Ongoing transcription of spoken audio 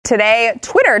Today,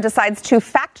 Twitter decides to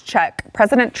fact-check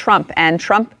President Trump, and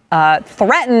Trump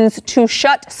threatens to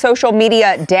shut social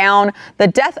media down. The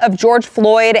death of George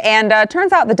Floyd, and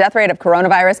turns out the death rate of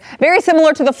coronavirus, very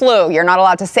similar to the flu. You're not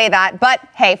allowed to say that, but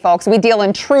hey, folks, we deal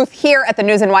in truth here at the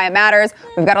News and Why It Matters.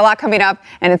 We've got a lot coming up,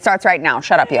 and it starts right now.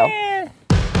 Shut up, yo.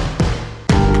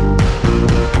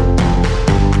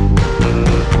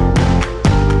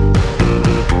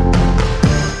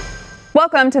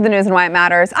 Welcome to the News and Why It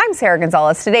Matters. I'm Sarah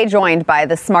Gonzalez, today joined by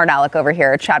the smart aleck over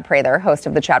here, Chad Prather, host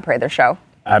of the Chad Prather Show.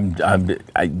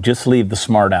 I just leave the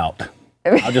smart out.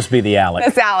 I'll just be the Alec.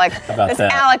 This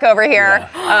Alec over here,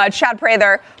 Chad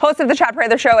Prather, host of the Chad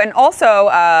Prather Show, and also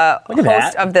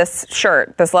host of this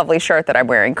shirt, this lovely shirt that I'm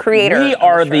wearing. Creator. We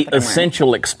are the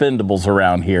essential expendables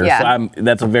around here. Yeah. So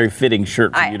that's a very fitting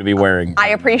shirt for you to be wearing. I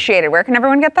appreciate it. Where can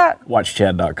everyone get that?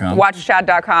 WatchChad.com.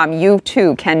 WatchChad.com. You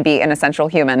too can be an essential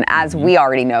human, as we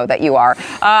already know that you are.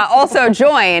 Also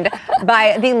joined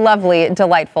by the lovely,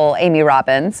 delightful Amy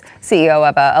Robbins, CEO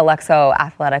of Alexo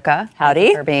Athletica. Howdy.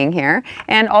 Thanks for being here.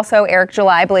 And also Eric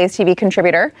July, Blaze TV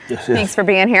contributor. Yes. Thanks for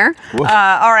being here.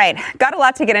 All right, got a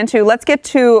lot to get into. Let's get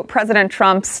to President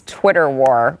Trump's Twitter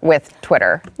war with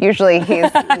Twitter. Usually he's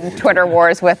in Twitter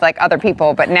wars with like other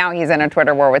people, but now he's in a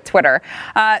Twitter war with Twitter.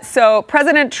 So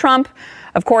President Trump,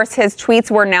 of course, his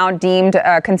tweets were now deemed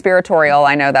conspiratorial.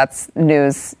 I know that's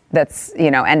news that's,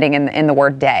 ending in the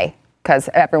word day, because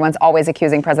everyone's always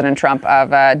accusing President Trump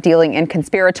of dealing in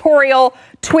conspiratorial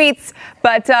tweets.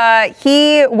 But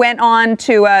he went on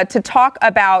to talk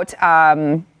about,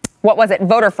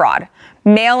 voter fraud,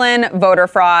 mail-in voter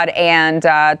fraud. And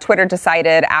Twitter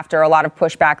decided after a lot of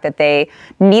pushback that they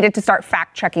needed to start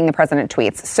fact-checking the president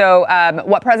tweets. So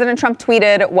what President Trump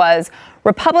tweeted was,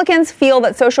 Republicans feel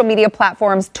that social media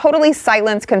platforms totally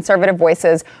silence conservative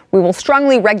voices. We will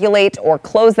strongly regulate or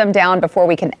close them down before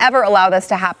we can ever allow this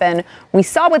to happen. We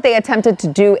saw what they attempted to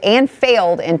do and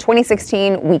failed in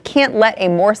 2016. We can't let a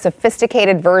more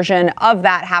sophisticated version of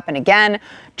that happen again.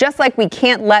 Just like we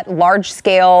can't let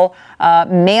large-scale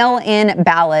mail-in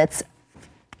ballots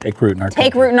Take root in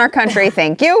our country.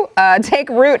 Thank you. Take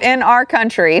root in our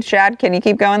country. Chad, can you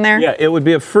keep going there? Yeah, it would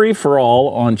be a free-for-all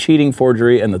on cheating,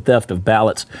 forgery, and the theft of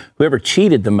ballots. Whoever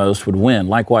cheated the most would win.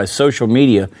 Likewise, social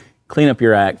media, clean up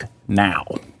your act now.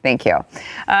 Thank you.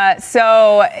 And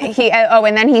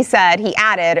then he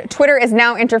added, Twitter is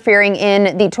now interfering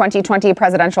in the 2020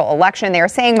 presidential election. They are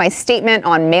saying my statement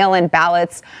on mail-in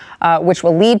ballots, which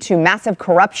will lead to massive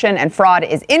corruption and fraud,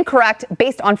 is incorrect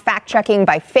based on fact-checking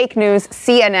by fake news,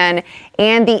 CNN,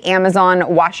 and the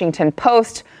Amazon Washington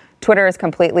Post. Twitter is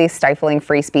completely stifling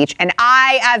free speech, and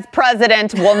I, as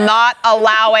president, will not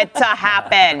allow it to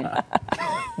happen.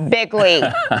 Bigly.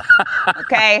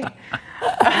 Okay?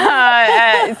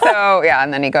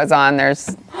 And then he goes on,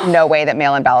 there's no way that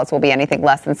mail-in ballots will be anything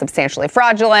less than substantially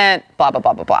fraudulent, blah, blah,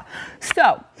 blah, blah, blah.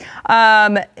 So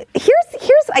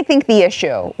here's I think, the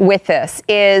issue with this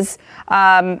is,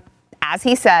 as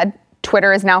he said,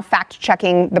 Twitter is now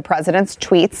fact-checking the president's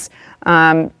tweets.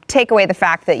 Take away the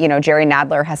fact that, Jerry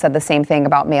Nadler has said the same thing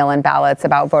about mail-in ballots,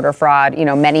 about voter fraud.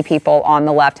 Many people on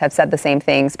the left have said the same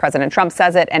things. President Trump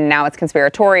says it, and now it's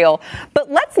conspiratorial. But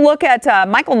let's look at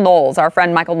Michael Knowles. Our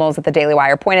friend Michael Knowles at the Daily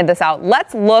Wire pointed this out.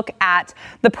 Let's look at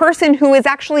the person who is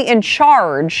actually in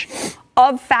charge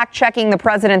of fact-checking the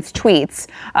president's tweets.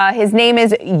 His name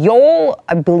is Yoel,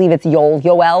 I believe it's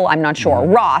Yoel, I'm not sure,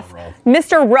 Roth.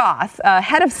 Mr. Roth,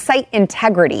 head of site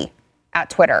integrity at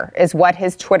Twitter, is what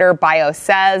his Twitter bio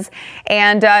says.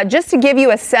 And just to give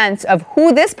you a sense of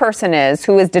who this person is,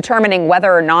 who is determining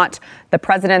whether or not the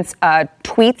president's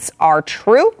tweets are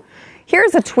true,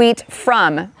 here's a tweet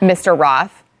from Mr.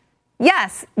 Roth.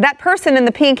 Yes, that person in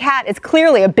the pink hat is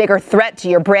clearly a bigger threat to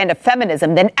your brand of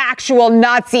feminism than actual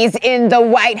Nazis in the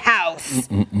White House.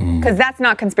 Because that's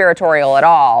not conspiratorial at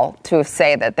all to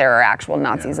say that there are actual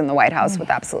Nazis in the White House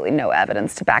with absolutely no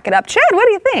evidence to back it up. Chad, what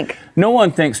do you think? No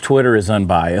one thinks Twitter is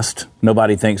unbiased.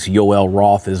 Nobody thinks Yoel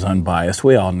Roth is unbiased.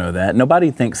 We all know that.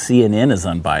 Nobody thinks CNN is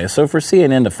unbiased. So for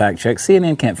CNN to fact check,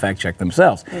 CNN can't fact check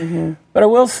themselves. But I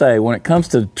will say, when it comes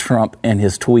to Trump and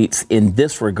his tweets in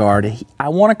this regard, I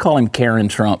want to call him Karen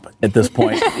Trump at this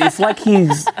point. It's like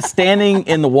he's standing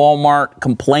in the Walmart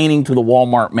complaining to the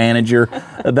Walmart manager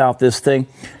about this thing.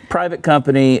 Private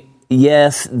company,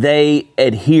 yes, they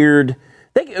adhered.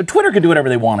 Twitter can do whatever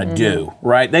they want to do,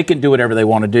 right? They can do whatever they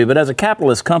want to do. But as a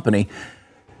capitalist company,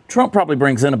 Trump probably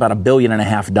brings in about $1.5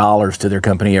 billion to their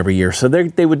company every year. So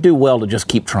they would do well to just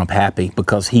keep Trump happy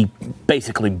because he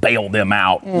basically bailed them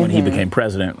out when he became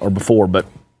president or before. But,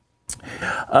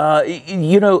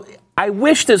 I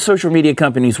wish that social media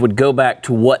companies would go back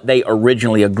to what they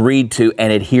originally agreed to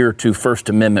and adhere to First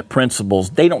Amendment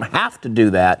principles. They don't have to do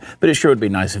that, but it sure would be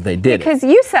nice if they did. Because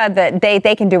you said that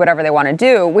they can do whatever they want to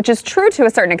do, which is true to a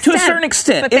certain extent. To a certain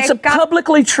extent. It's a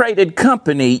publicly traded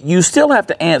company. You still have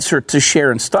to answer to share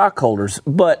and stockholders,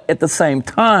 but at the same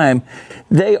time,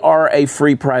 they are a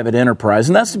free private enterprise.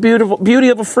 And that's the beauty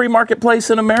of a free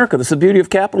marketplace in America. That's the beauty of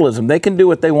capitalism. They can do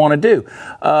what they want to do.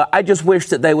 I just wish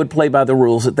that they would play by the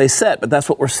rules that they set. But that's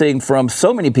what we're seeing from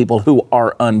so many people who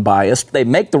are unbiased. They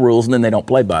make the rules and then they don't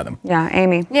play by them. Yeah,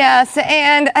 Amy. Yes,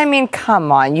 and I mean, come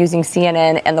on, using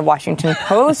CNN and the Washington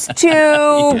Post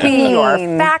to be your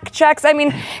fact checks. I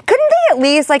mean, couldn't they at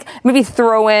least maybe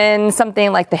throw in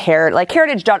something like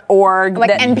heritage.org,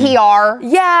 like NPR?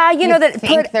 Yeah, that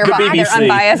they're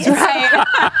unbiased, right?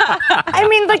 I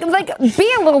mean,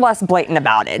 be a little less blatant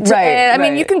about it. Right. And, I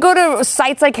mean, you can go to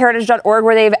sites like heritage.org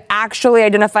where they've actually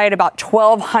identified about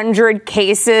 1,200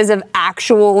 cases of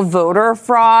actual voter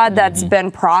fraud that's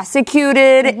been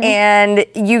prosecuted. And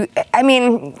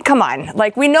come on.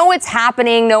 We know it's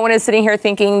happening. No one is sitting here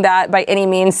thinking that by any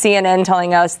means CNN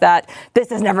telling us that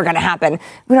this is never going to happen.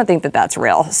 We don't think that that's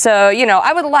real. So,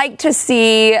 I would like to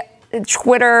see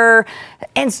Twitter,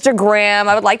 Instagram,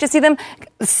 I would like to see them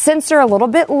censor a little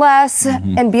bit less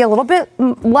and be a little bit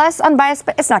less unbiased,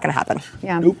 but it's not going to happen.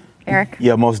 Yeah. Nope. Eric?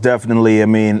 Yeah, most definitely. I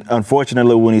mean,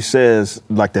 unfortunately, when he says,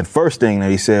 that first thing that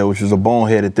he said, which was a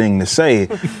boneheaded thing to say,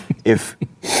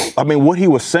 what he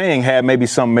was saying had maybe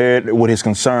some merit with his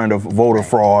concern of voter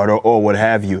fraud or what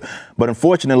have you. But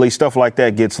unfortunately, stuff like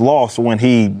that gets lost when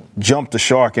he jumped the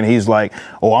shark and he's like,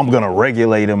 oh, I'm going to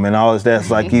regulate him and all this.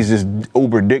 That's he's this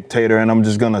uber dictator and I'm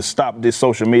just going to stop this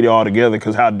social media altogether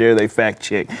because how dare they fact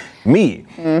check me.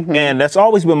 And that's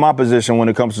always been my position when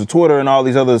it comes to Twitter and all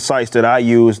these other sites that I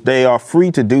use. They are free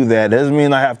to do that. Doesn't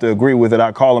mean I have to agree with it.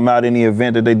 I call them out in the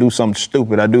event that they do something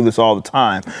stupid. I do this all the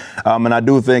time. And I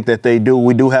do think that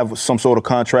we do have some sort of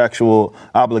contractual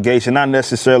obligation, not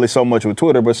necessarily so much with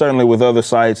Twitter, but certainly with other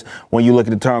sites when you look at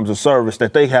the terms of service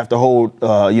that they have to hold,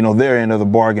 their end of the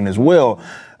bargain as well.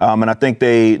 And I think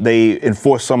they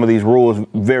enforce some of these rules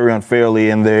very unfairly,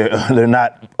 and they're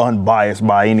not unbiased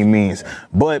by any means.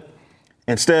 But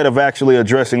instead of actually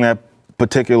addressing that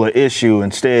particular issue,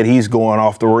 instead he's going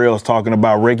off the rails talking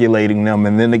about regulating them.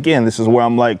 And then again, this is where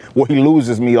I'm he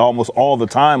loses me almost all the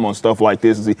time on stuff like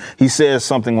this. He says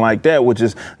something like that, which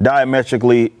is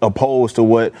diametrically opposed to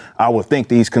what I would think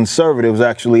these conservatives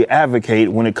actually advocate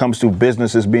when it comes to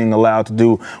businesses being allowed to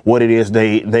do what it is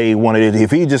they want to do.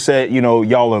 If he just said,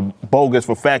 y'all are bogus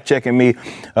for fact checking me,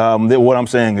 that what I'm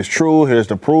saying is true, here's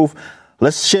the proof.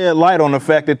 Let's shed light on the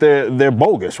fact that they're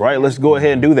bogus, right? Let's go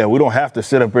ahead and do that. We don't have to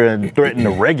sit up here and threaten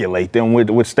to regulate them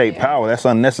with state power. That's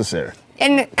unnecessary.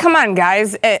 And come on,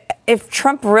 guys. If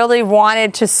Trump really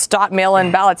wanted to stop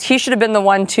mail-in ballots, he should have been the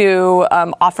one to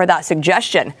offer that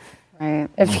suggestion. Right.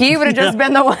 If he would have just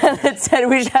been the one that said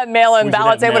we should have mail-in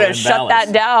ballots, they would have shut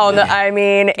that down,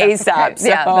 ASAP.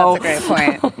 Yeah, that's a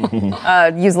great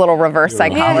point. Use a little reverse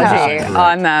psychology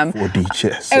on them. 4D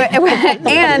chess.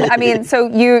 And, so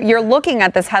you're looking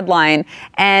at this headline,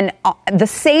 and the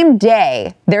same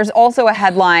day, there's also a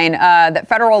headline that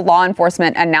federal law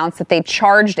enforcement announced that they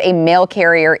charged a mail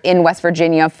carrier in West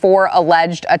Virginia for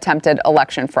alleged attempted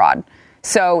election fraud.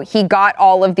 So he got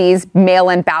all of these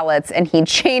mail-in ballots and he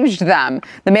changed them.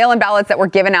 The mail-in ballots that were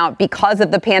given out because of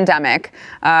the pandemic,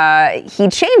 he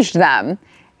changed them.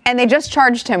 And they just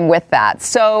charged him with that.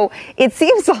 So it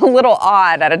seems a little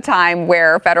odd at a time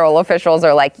where federal officials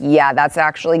are like, yeah, that's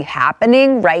actually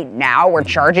happening right now. We're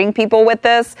charging people with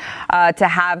this. To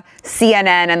have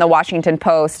CNN and the Washington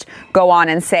Post go on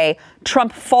and say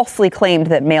Trump falsely claimed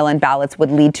that mail-in ballots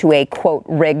would lead to a, quote,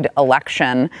 rigged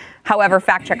election. However,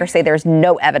 fact checkers say there's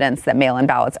no evidence that mail-in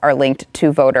ballots are linked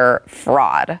to voter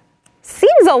fraud.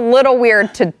 Seems a little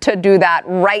weird to do that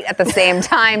right at the same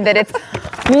time that it's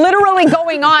literally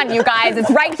going on, you guys.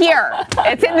 It's right here.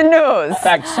 It's in the news.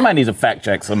 Somebody needs to fact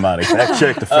check somebody. Fact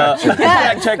check the fact check.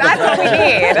 Yes, that's what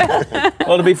we need.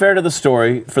 Well, to be fair to the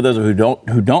story, for those who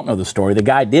don't know the story, the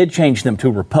guy did change them to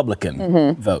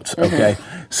Republican votes. Okay,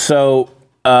 so.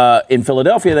 In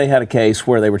Philadelphia, they had a case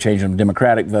where they were changing them to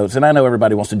Democratic votes, and I know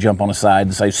everybody wants to jump on a side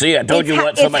and say, "See, I told you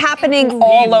what." It's happening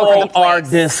all over the place. People are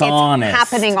dishonest. It's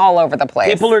happening all over the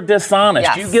place. People are dishonest.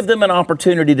 Yes. You give them an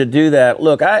opportunity to do that.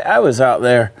 Look, I was out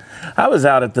there. I was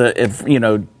out at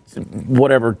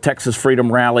whatever Texas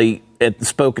Freedom Rally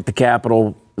spoke at the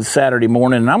Capitol Saturday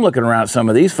morning, and I'm looking around at some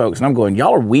of these folks, and I'm going,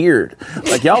 y'all are weird.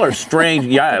 Y'all are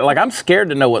strange. I'm scared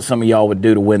to know what some of y'all would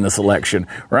do to win this election,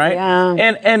 right? Yeah.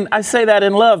 And I say that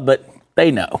in love, but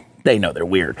they know. They know they're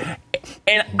weird.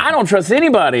 And I don't trust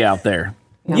anybody out there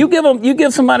You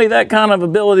give somebody that kind of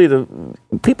ability to.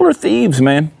 People are thieves,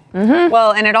 man. Mm-hmm.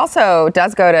 Well, and it also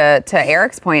does go to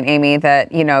Eric's point, Amy,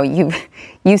 that,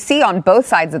 you see on both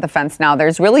sides of the fence now,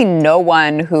 there's really no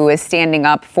one who is standing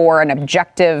up for an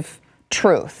objective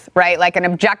truth, right? Like an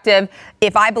objective,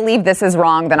 if I believe this is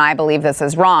wrong, then I believe this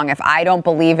is wrong. If I don't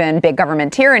believe in big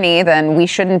government tyranny, then we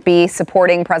shouldn't be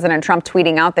supporting President Trump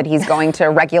tweeting out that he's going to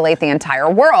regulate the entire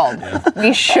world. Yeah.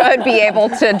 We should be able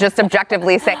to just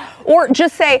objectively say, or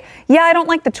just say, yeah, I don't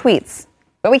like the tweets.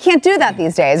 But we can't do that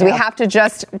these days. Yeah. We have to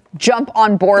just jump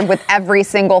on board with every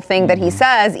single thing that he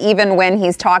says, even when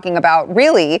he's talking about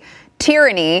really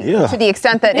tyranny, to the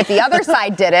extent that if the other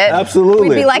side did it, absolutely,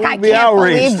 we'd be like, I can't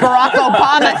believe Barack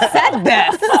Obama said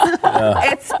this.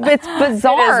 Yeah. It's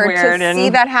bizarre to see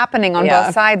that happening on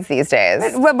both sides these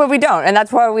days. But we don't. And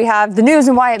that's why we have the news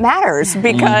and why it matters,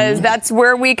 because that's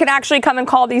where we can actually come and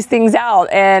call these things out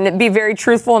and be very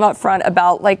truthful and upfront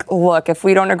about, like, look, if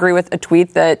we don't agree with a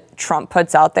tweet that Trump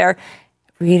puts out there,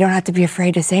 we don't have to be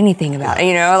afraid to say anything about it.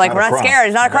 We're not scared.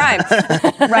 It's not a crime.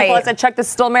 Right. Well, let's check this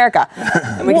is still America.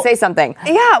 And we can say something.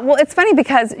 Yeah. Well, it's funny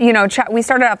because, Chad, we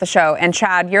started out the show and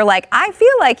Chad, you're like, I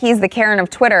feel like he's the Karen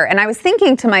of Twitter. And I was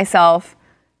thinking to myself,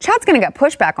 Chad's going to get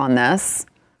pushback on this,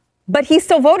 but he's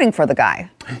still voting for the guy.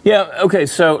 Yeah, okay,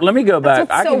 so let me go back.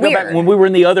 I can go back when we were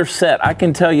in the other set. I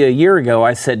can tell you a year ago,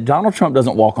 I said, Donald Trump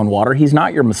doesn't walk on water. He's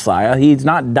not your Messiah. He's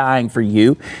not dying for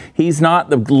you. He's not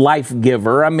the life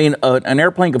giver. I mean, an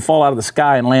airplane could fall out of the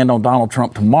sky and land on Donald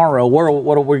Trump tomorrow.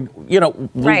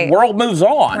 The world moves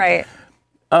on. Right.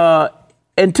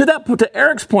 And to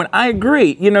Eric's point, I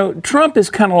agree. Trump is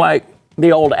kind of like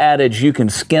the old adage, you can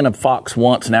skin a fox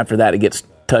once and after that it gets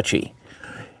touchy.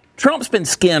 Trump's been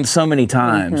skinned so many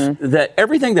times that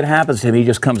everything that happens to him, he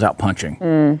just comes out punching.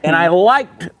 Mm-hmm. And I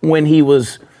liked when he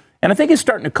was, and I think it's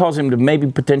starting to cause him to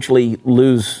maybe potentially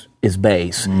lose his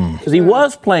base. Because he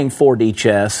was playing 4D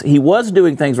chess. He was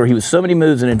doing things where he was so many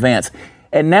moves in advance.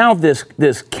 And now this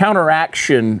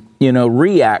counteraction,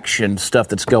 reaction stuff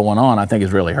that's going on, I think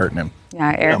is really hurting him.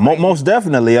 Yeah, most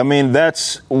definitely. I mean,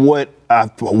 that's what I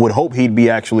would hope he'd be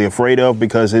actually afraid of,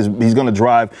 because he's going to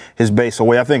drive his base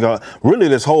away. I think really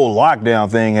this whole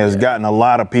lockdown thing has gotten a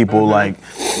lot of people like,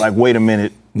 wait a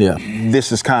minute. Yeah,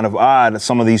 this is kind of odd.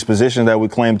 Some of these positions that we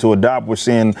claim to adopt, we're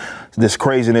seeing this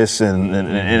craziness and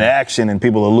action, and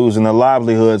people are losing their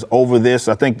livelihoods over this.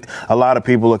 I think a lot of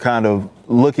people are kind of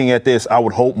looking at this, I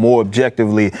would hope, more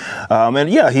objectively.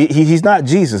 He's not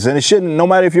Jesus, and it shouldn't, no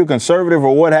matter if you're conservative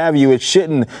or what have you, it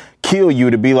shouldn't kill you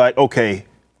to be like, okay,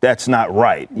 that's not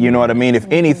right. You know what I mean? If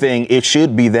anything, it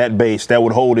should be that base that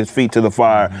would hold his feet to the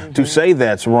fire to say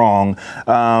that's wrong.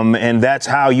 And that's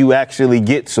how you actually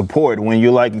get support, when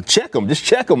you're like, just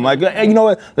check them. Like, hey, you know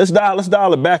what? Let's dial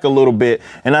it back a little bit.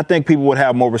 And I think people would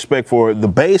have more respect for the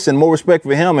base and more respect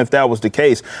for him if that was the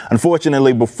case.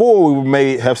 Unfortunately, before we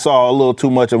may have saw a little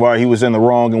too much of he was in the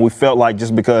wrong, and we felt like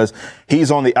just because he's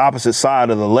on the opposite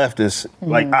side of the leftists,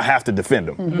 like, I have to defend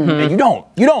him. And you don't.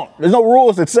 There's no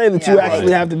rules that say that you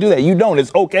actually have to do that. You don't.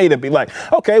 It's okay to be like,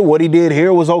 okay, what he did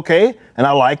here was okay, and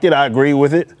I liked it, I agree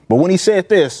with it. But when he said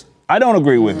this, I don't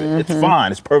agree with it. It's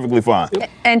fine. It's perfectly fine.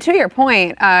 And to your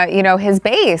point, his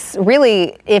base,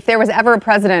 really, if there was ever a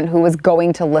president who was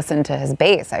going to listen to his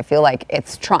base, I feel like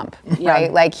it's Trump,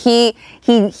 right? Like he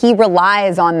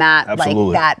relies on that,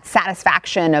 Absolutely. like that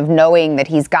satisfaction of knowing that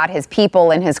he's got his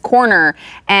people in his corner.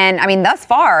 And I mean, thus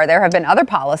far, there have been other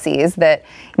policies that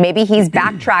maybe he's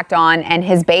backtracked on, and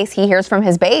his base, he hears from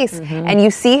his base, and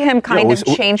you see him kind of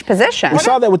change position. We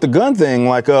saw that with the gun thing.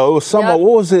 Like, it was what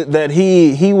was it that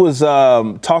he was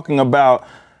talking about?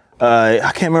 I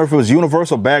can't remember if it was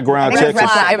universal background checks.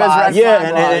 It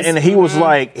was and he was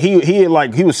like,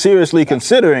 he was seriously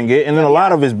considering it, and then a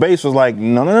lot of his base was like,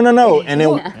 no, and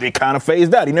then it kind of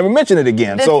phased out. He never mentioned it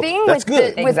again. So that's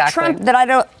good. With Trump that I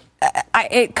don't.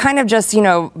 It kind of just,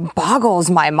 boggles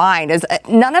my mind is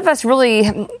none of us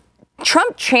really.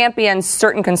 Trump champions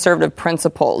certain conservative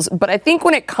principles, but I think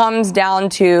when it comes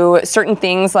down to certain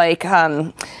things like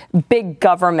big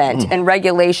government and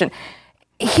regulation,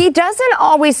 he doesn't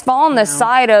always fall on the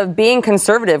side of being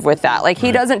conservative with that. Like,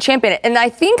 he doesn't champion it. And I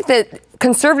think that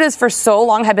conservatives for so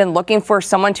long have been looking for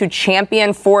someone to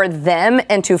champion for them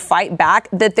and to fight back,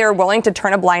 that they're willing to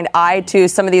turn a blind eye to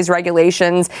some of these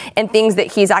regulations and things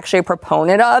that he's actually a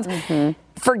proponent of.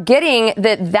 forgetting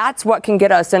that that's what can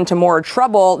get us into more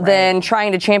trouble than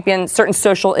trying to champion certain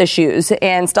social issues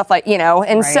and stuff like,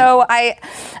 and so I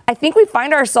think we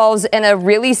find ourselves in a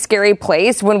really scary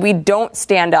place when we don't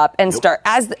stand up and start,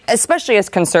 especially as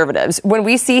conservatives, when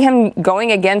we see him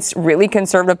going against really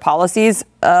conservative policies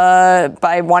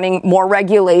by wanting more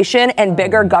regulation and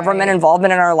bigger government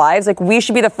involvement in our lives. Like, we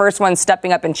should be the first ones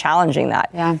stepping up and challenging that.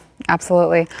 Yeah,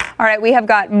 absolutely. All right, we have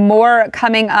got more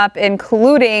coming up,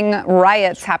 including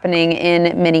riots happening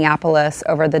in Minneapolis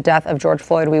over the death of George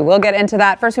Floyd. We will get into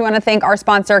that. First, we want to thank our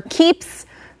sponsor, Keeps.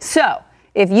 So,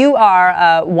 if you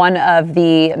are one of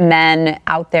the men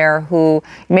out there who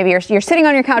maybe you're sitting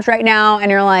on your couch right now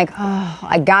and you're like, oh,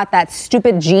 I got that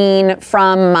stupid gene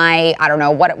from my, I don't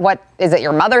know, what is it,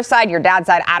 your mother's side, your dad's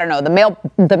side? I don't know,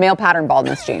 the male pattern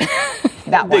baldness gene.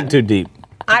 That one. Dig too deep.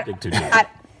 Dig too deep.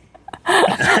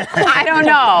 I don't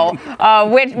know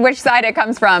which side it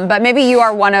comes from, but maybe you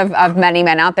are one of many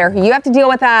men out there who you have to deal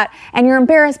with that, and you're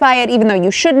embarrassed by it even though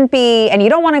you shouldn't be, and you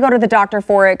don't want to go to the doctor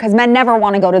for it, because men never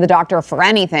want to go to the doctor for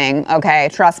anything, okay?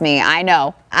 Trust me, I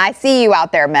know. I see you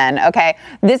out there, men, okay?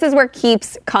 This is where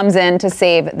Keeps comes in to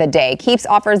save the day. Keeps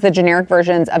offers the generic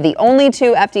versions of the only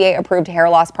 2 FDA-approved hair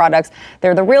loss products.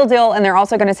 They're the real deal, and they're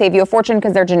also going to save you a fortune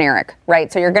because they're generic, right?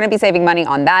 So you're going to be saving money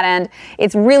on that end.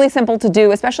 It's really simple to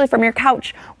do, especially from your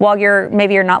couch while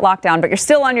maybe you're not locked down, but you're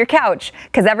still on your couch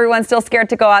because everyone's still scared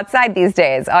to go outside these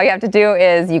days. All you have to do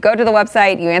is you go to the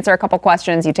website, you answer a couple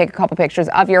questions, you take a couple pictures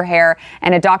of your hair,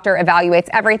 and a doctor evaluates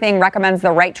everything, recommends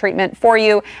the right treatment for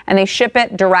you, and they ship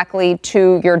it directly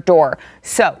to your door.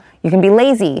 So you can be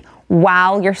lazy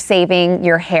while you're saving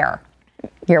your hair.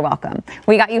 You're welcome.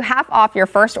 We got you half off your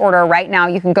first order right now.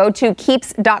 You can go to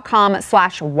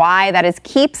keeps.com/Y. That is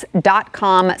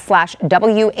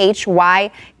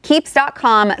keeps.com/WHY.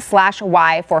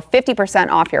 Keeps.com/Y for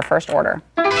 50% off your first order.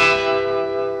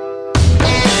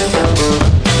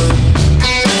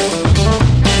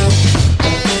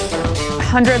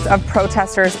 Hundreds of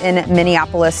protesters in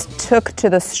Minneapolis took to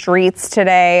the streets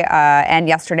today and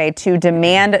yesterday to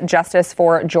demand justice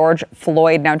for George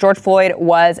Floyd. Now, George Floyd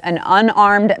was an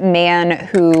unarmed man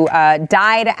who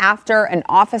died after an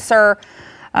officer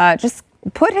just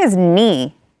put his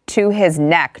knee to his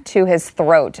neck, to his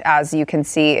throat, as you can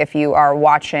see if you are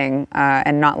watching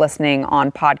and not listening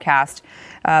on podcast.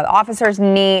 The officer's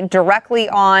knee directly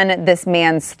on this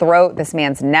man's throat, this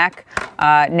man's neck.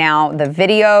 Now, the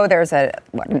video, there's an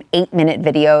 8-minute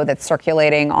video that's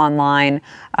circulating online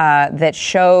that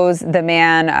shows the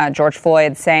man, George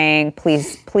Floyd, saying,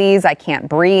 please, please, I can't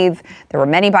breathe. There were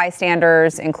many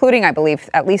bystanders, including, I believe,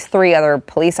 at least 3 other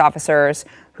police officers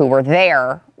who were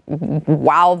there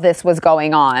while this was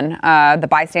going on. The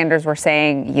bystanders were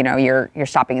saying, you're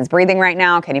stopping his breathing right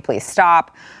now. Can you please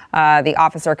stop? The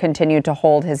officer continued to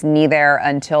hold his knee there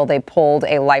until they pulled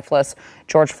a lifeless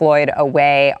George Floyd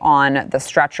away on the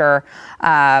stretcher.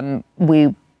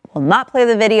 We will not play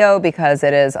the video because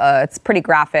it's pretty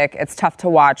graphic. It's tough to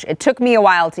watch. It took me a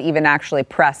while to even actually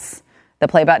press the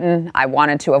play button. I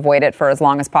wanted to avoid it for as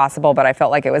long as possible, but I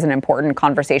felt like it was an important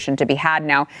conversation to be had.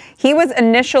 Now, he was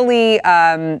initially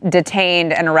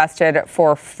detained and arrested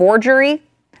for forgery.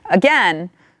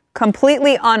 Again,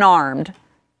 completely unarmed,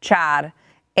 Chad.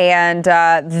 And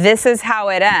this is how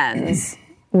it ends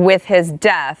with his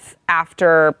death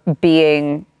after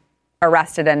being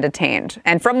arrested and detained.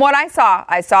 And from what I saw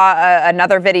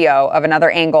another video of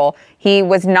another angle. He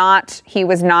was not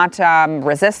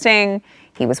resisting.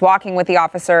 He was walking with the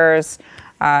officers.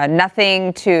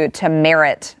 Nothing to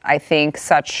merit, I think,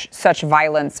 such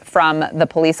violence from the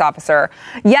police officer.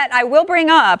 Yet I will bring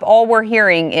up, all we're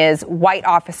hearing is white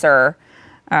officer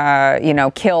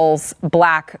kills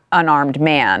black unarmed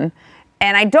man.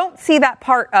 And I don't see that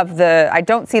part of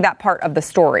the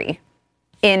story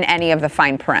in any of the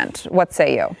fine print. What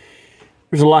say you?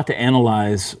 There's a lot to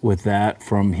analyze with that,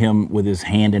 from him with his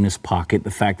hand in his pocket, the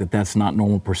fact that that's not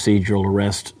normal procedural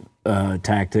arrest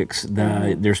tactics.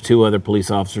 There's 2 other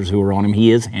police officers who are on him.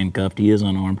 He is handcuffed. He is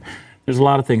unarmed. There's a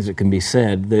lot of things that can be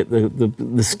said.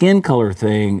 The skin color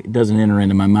thing doesn't enter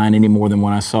into my mind any more than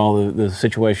when I saw the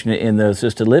situation in the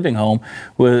assisted living home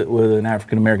with an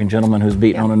African-American gentleman who's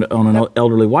beaten on an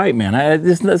elderly white man.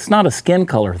 It's not a skin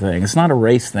color thing. It's not a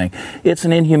race thing. It's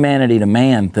an inhumanity to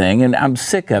man thing, and I'm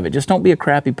sick of it. Just don't be a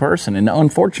crappy person. And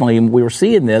unfortunately, we were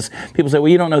seeing this. People say, well,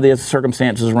 you don't know the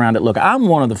circumstances around it. Look, I'm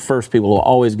one of the first people who will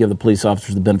always give the police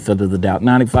officers the benefit of the doubt.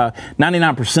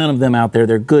 99% of them out there,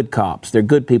 they're good cops. They're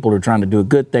good people who are trying to do a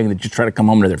good thing that just try to come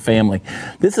home to their family.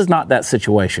 This is not that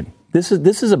situation. This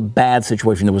is a bad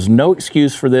situation. There was no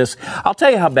excuse for this. I'll tell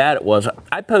you how bad it was.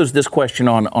 I posed this question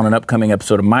on an upcoming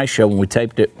episode of my show when we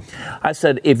taped it. I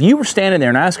said, if you were standing there,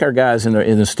 and I asked our guys in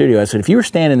the studio, I said, if you were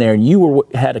standing there and you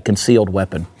had a concealed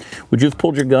weapon, would you have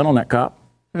pulled your gun on that cop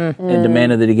and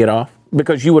demanded that he get off?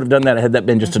 Because you would have done that had that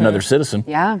been just another citizen.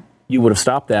 Yeah. You would have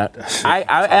stopped that. I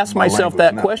asked myself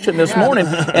that question this morning,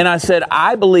 and I said,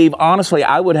 I believe, honestly,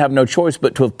 I would have no choice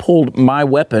but to have pulled my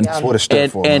weapon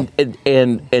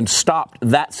and stopped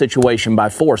that situation by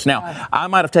force. Now, I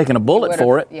might have taken a bullet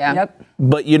for it,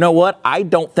 but you know what? I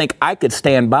don't think I could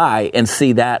stand by and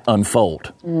see that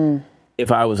unfold if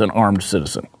I was an armed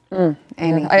citizen.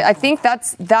 Amy. I think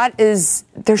there's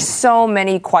so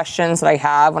many questions that I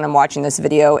have when I'm watching this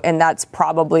video, and that's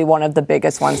probably one of the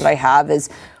biggest ones that I have is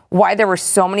why there were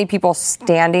so many people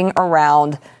standing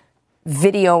around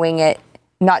videoing it,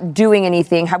 not doing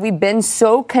anything. Have we been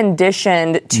so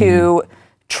conditioned to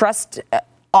trust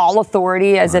all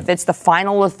authority as if it's the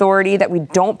final authority that we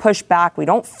don't push back, we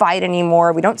don't fight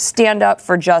anymore, we don't stand up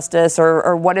for justice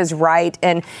or what is right?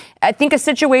 And I think a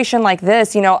situation like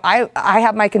this, I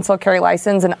have my concealed carry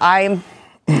license, and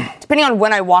depending on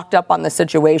when I walked up on the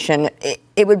situation,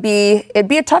 it'd be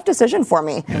a tough decision for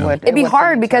me. Yeah. It'd be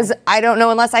hard because I don't know,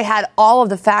 unless I had all of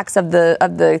the facts of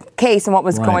the case and what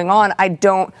was going on. I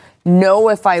don't know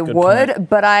if I would,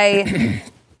 but I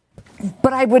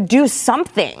would do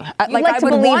something. I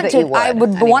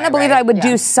would want to believe I would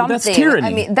do something. That's tyranny.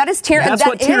 I mean, that is tyranny. That's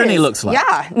what tyranny looks like.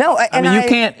 Yeah, no. I mean, you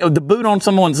can't, the boot on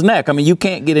someone's neck, I mean, you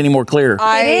can't get any more clear.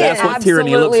 That's what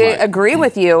tyranny looks like. I absolutely agree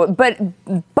with you. But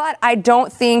I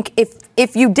don't think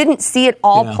if you didn't see it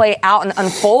all play out and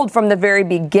unfold from the very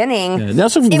beginning,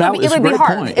 that's it would be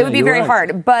hard. Point. It would be very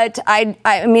hard. But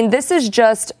I mean, this is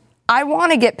just, I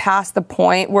want to get past the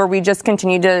point where we just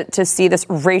continue to see this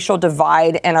racial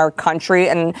divide in our country,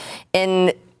 and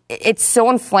it's so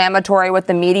inflammatory what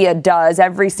the media does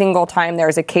every single time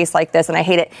there's a case like this, and I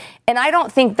hate it. And I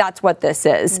don't think that's what this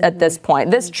is at this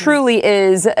point. This truly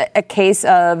is a case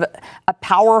of a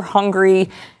power-hungry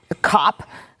cop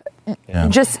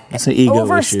just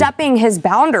overstepping his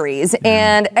boundaries.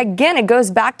 And again, it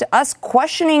goes back to us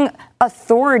questioning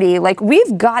authority. Like,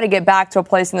 we've got to get back to a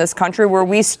place in this country where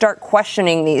we start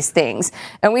questioning these things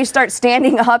and we start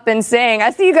standing up and saying,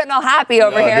 I see you getting all happy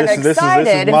over here and excited.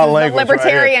 This is my language.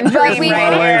 Libertarian dream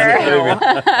right here.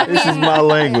 This is my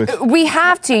language. We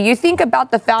have to. You think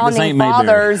about the founding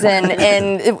fathers and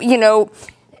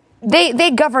They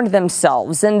governed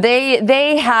themselves, and they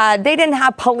didn't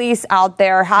have police out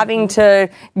there having to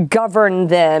govern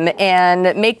them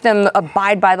and make them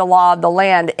abide by the law of the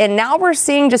land. And now we're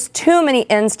seeing just too many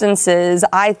instances,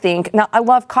 I think. Now, I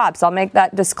love cops. I'll make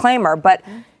that disclaimer, but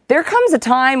there comes a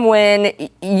time when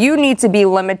you need to be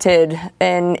limited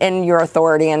in your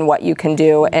authority and what you can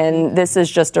do. And this is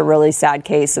just a really sad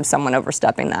case of someone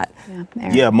overstepping that.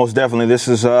 Yeah, most definitely. This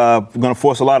is going to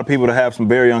force a lot of people to have some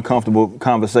very uncomfortable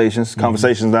conversations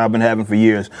that I've been having for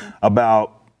years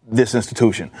about this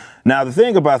institution. Now, the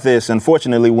thing about this,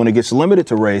 unfortunately, when it gets limited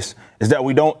to race, is that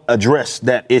we don't address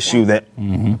that issue that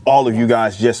all of you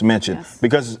guys just mentioned. Yes.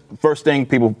 Because first thing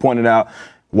people pointed out,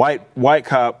 white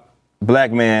cop,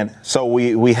 black man, so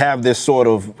we have this sort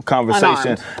of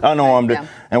conversation, unarmed,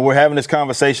 and we're having this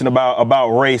conversation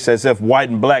about race as if white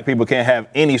and black people can't have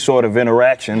any sort of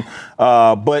interaction.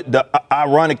 But the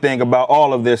ironic thing about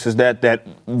all of this is that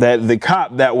the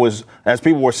cop that was, as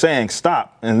people were saying,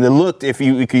 stop, and it looked, if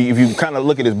you kind of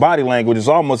look at his body language, it's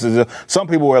almost as if some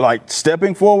people were like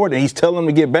stepping forward and he's telling them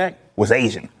to get back, was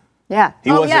Asian. Yeah.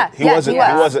 He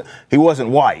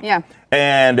wasn't white. Yeah.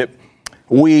 And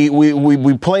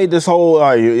we played this whole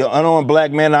unarmed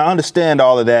black man. I understand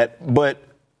all of that, but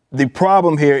the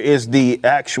problem here is the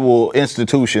actual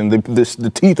institution,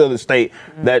 the teeth of the state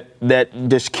that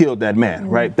just killed that man,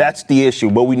 right? That's the issue.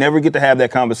 But we never get to have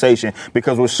that conversation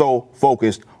because we're so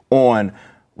focused on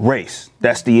race.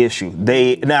 That's the issue.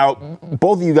 Now,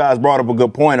 both of you guys brought up a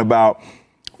good point about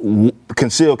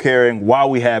concealed carrying, why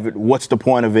we have it, what's the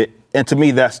point of it, and to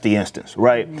me, that's the instance,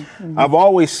 right? I've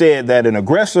always said that an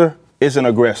aggressor is an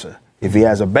aggressor. If he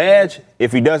has a badge,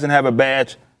 if he doesn't have a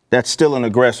badge, that's still an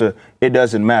aggressor. It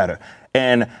doesn't matter.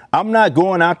 And I'm not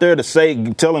going out there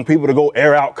telling people to go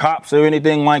air out cops or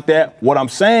anything like that. What I'm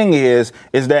saying is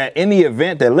that in the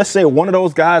event that, let's say, one of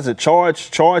those guys that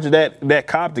charged that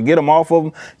cop to get him off of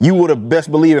him, you would have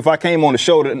best believe if I came on the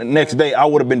show the next day, I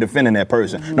would have been defending that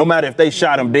person. No matter if they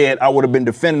shot him dead, I would have been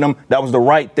defending them. That was the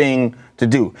right thing to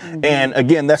do. And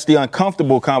again, that's the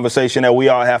uncomfortable conversation that we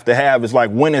all have to have, is like,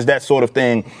 when is that sort of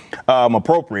thing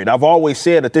appropriate? I've always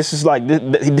said that this is like,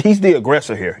 he's the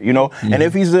aggressor here, and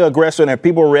if he's the aggressor and if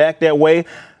people react that way,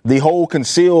 the whole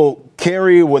concealed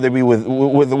carry, whether it be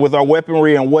with our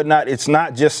weaponry and whatnot, it's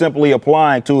not just simply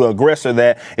applying to an aggressor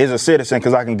that is a citizen.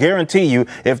 Because I can guarantee you,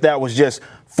 if that was just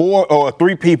 4 or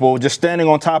 3 people just standing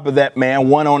on top of that man,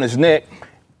 one on his neck,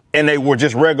 and they were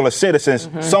just regular citizens,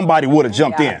 somebody would have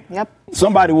jumped in. Yep.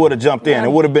 Somebody would have jumped in. It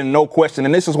would have been no question.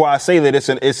 And this is why I say that it's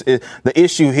the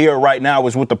issue here right now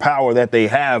is with the power that they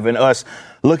have and us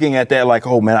looking at that like,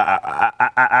 oh, man,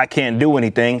 I can't do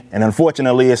anything. And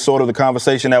unfortunately, it's sort of the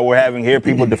conversation that we're having here.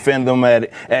 People defend them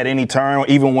at any turn,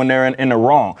 even when they're in the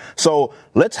wrong. So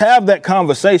let's have that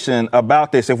conversation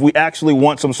about this if we actually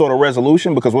want some sort of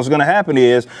resolution, because what's going to happen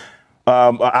is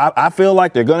I feel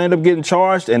like they're going to end up getting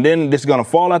charged, and then this is going to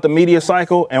fall out the media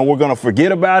cycle, and we're going to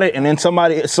forget about it, and then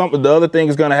the other thing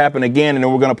is going to happen again, and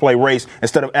then we're going to play race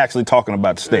instead of actually talking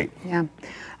about the state. Yeah.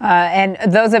 And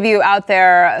those of you out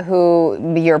there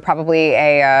who you're probably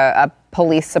a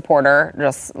police supporter,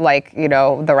 just like,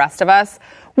 the rest of us,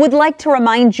 would like to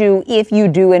remind you, if you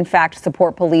do in fact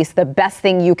support police, the best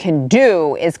thing you can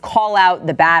do is call out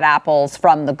the bad apples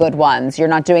from the good ones. You're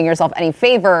not doing yourself any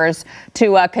favors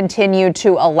to continue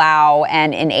to allow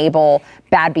and enable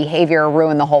bad behavior,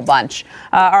 ruin the whole bunch.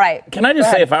 All right. Can I just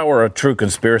say, if I were a true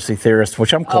conspiracy theorist,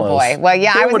 which I'm close. Oh boy. Well,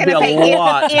 yeah, I was going to say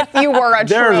if you were a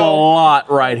There's a lot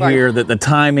right here that the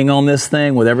timing on this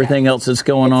thing with everything else that's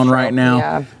going on right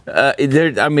now. I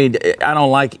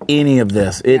don't like any of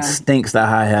this. It stinks to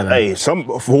high heaven. Hey,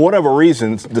 for whatever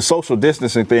reasons, the social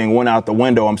distancing thing went out the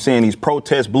window. I'm seeing these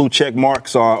protest blue check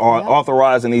marks are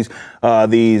authorizing these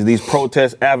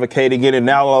protests, advocating it, and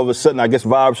now all of a sudden, I guess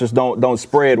vibes just don't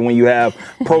spread when you have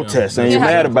protests and you're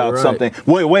mad about something.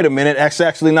 Wait a minute, that's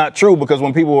actually not true, because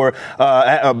when people were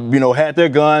had their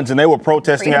guns and they were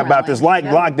protesting about this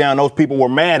lockdown, those people were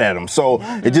mad at them. So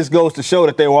it just goes to show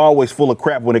that they were always full of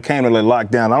crap when it came to the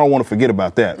lockdown. I don't want to forget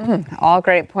about that. All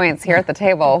great points here at the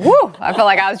table. Woo! I feel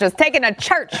like I was just taking a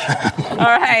church. All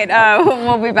right,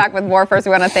 we'll be back with more. First,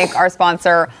 we want to thank our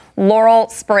sponsor, Laurel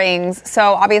Springs.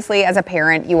 So obviously, as a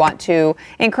parent, you want to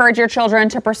encourage your children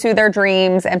to pursue their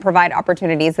dreams and provide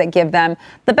opportunities that give them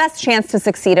the best chance to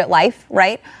succeed at life,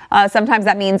 right? Sometimes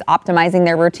that means optimizing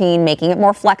their routine, making it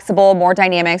more flexible, more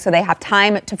dynamic, so they have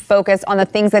time to focus on the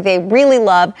things that they really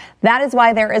love. That is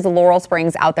why there is Laurel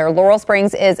Springs out there. Laurel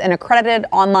Springs is an accredited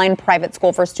online private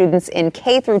school for students in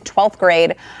K through 12th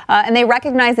grade, and they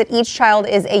recognize that each child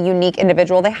is a unique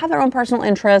individual. They have their own personal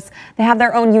interests. They have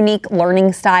their own unique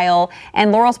learning style,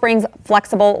 and Laurel Springs'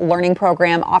 flexible learning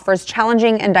program offers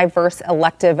challenging and diverse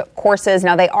elective courses.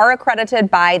 Now, they are accredited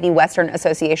by the Western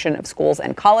Association of Schools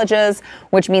and Colleges,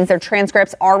 which means their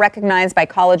transcripts are recognized by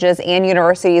colleges and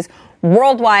universities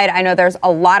worldwide. I know there's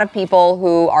a lot of people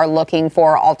who are looking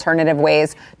for alternative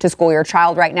ways to school your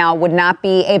child right now. Would not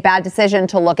be a bad decision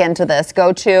to look into this.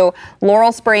 Go to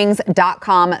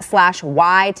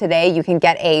laurelsprings.com/Y today. You can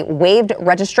get a waived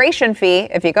registration fee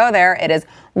if you go there. It is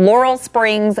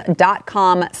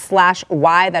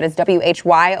laurelsprings.com/Y. That is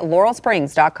WHY,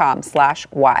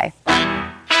 laurelsprings.com/Y.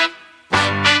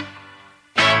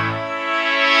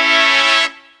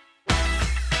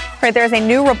 Right, there's a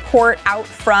new report out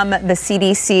from the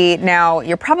CDC. Now,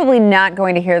 you're probably not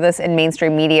going to hear this in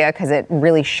mainstream media because it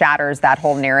really shatters that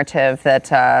whole narrative that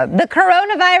the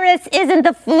coronavirus isn't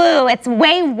the flu. It's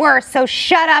way worse, so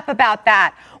shut up about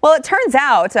that. Well, it turns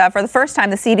out, for the first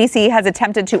time, the CDC has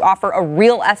attempted to offer a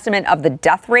real estimate of the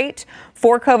death rate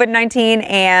for COVID-19,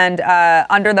 and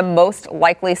under the most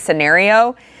likely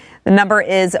scenario, the number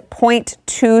is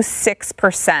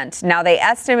 0.26%. Now, they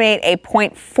estimate a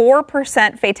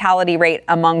 0.4% fatality rate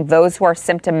among those who are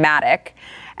symptomatic,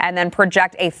 and then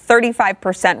project a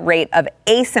 35% rate of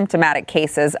asymptomatic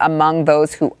cases among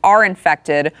those who are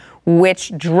infected,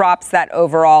 which drops that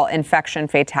overall infection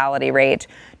fatality rate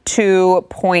to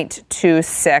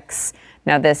 0.26.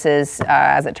 Now, this is,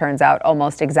 as it turns out,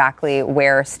 almost exactly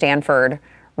where Stanford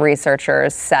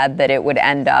researchers said that it would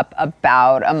end up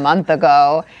about a month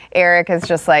ago. Eric is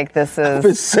just like, this is... I've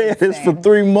been saying this for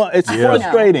 3 months. It's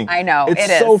frustrating. I know.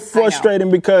 It's so frustrating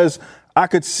because I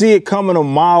could see it coming a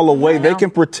mile away. They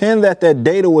can pretend that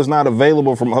data was not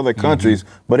available from other countries,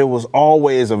 but it was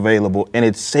always available, and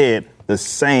it said the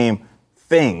same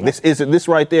thing. This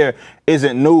right there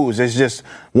isn't news. It's just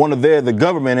one of the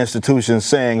government institutions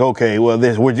saying, okay, well,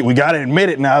 we got to admit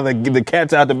it now. The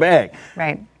cat's out the bag.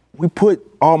 Right. We put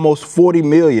almost 40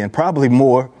 million, probably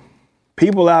more,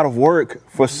 people out of work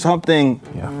for something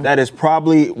that is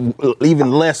probably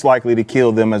even less likely to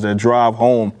kill them as they drive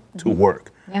home to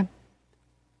work. Yeah.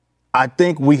 I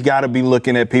think we got to be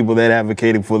looking at people that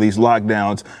advocating for these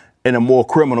lockdowns in a more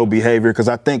criminal behavior, because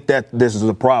I think that this is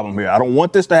a problem here. I don't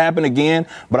want this to happen again,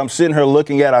 but I'm sitting here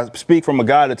looking at, I speak from a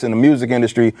guy that's in the music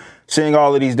industry, seeing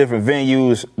all of these different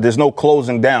venues. There's no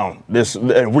closing down, this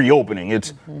reopening.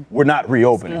 We're not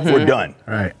reopening, we're done.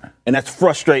 Right. And that's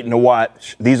frustrating to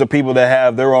watch. These are people that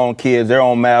have their own kids, their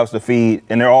own mouths to feed,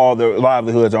 and their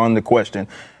livelihoods are under question.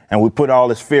 And we put all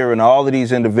this fear into all of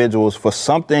these individuals for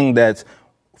something that's,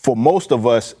 for most of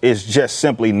us, is just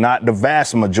simply not the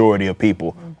vast majority of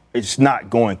people. It's not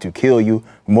going to kill you.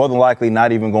 More than likely,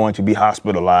 not even going to be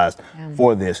hospitalized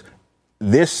for this.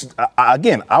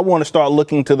 Again, I want to start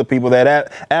looking to the people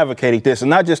that advocate this, and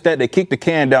not just that, they kick the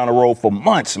can down the road for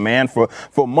months, man. For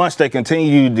months, they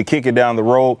continue to kick it down the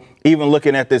road. Even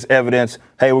looking at this evidence,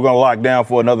 hey, we're going to lock down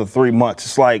for another 3 months.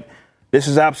 It's like, this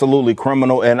is absolutely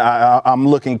criminal, and I'm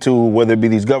looking to whether it be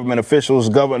these government officials,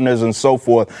 governors, and so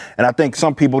forth. And I think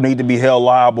some people need to be held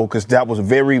liable because that was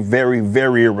very, very,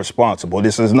 very irresponsible. I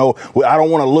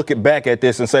don't want to look back at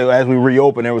this and say, as we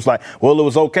reopen, it was like, well, it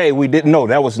was okay. We didn't know.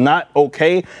 That was not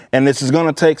okay. And this is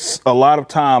going to take a lot of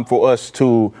time for us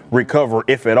to recover,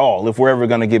 if at all, if we're ever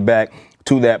going to get back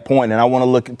to that point. And I want to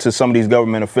look to some of these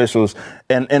government officials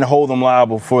and hold them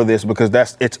liable for this, because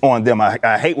it's on them.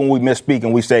 I hate when we misspeak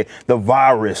and we say the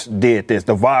virus did this.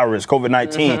 The virus,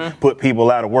 COVID-19, put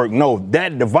people out of work. No,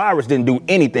 the virus didn't do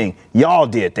anything. Y'all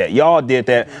did that. Y'all did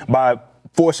that by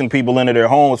forcing people into their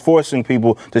homes, forcing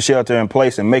people to shelter in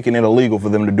place, and making it illegal for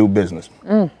them to do business.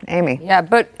 Amy. Yeah,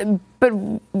 but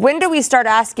when do we start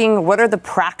asking what are the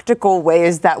practical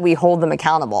ways that we hold them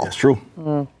accountable? That's true.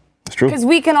 It's true. Because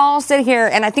we can all sit here,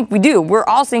 and I think we do. We're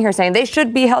all sitting here saying they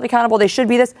should be held accountable. They should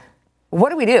be this.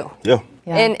 What do we do? Yeah.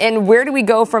 And where do we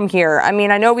go from here? I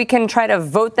mean, I know we can try to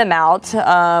vote them out.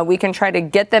 We can try to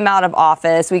get them out of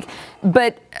office.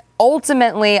 But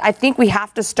ultimately, I think we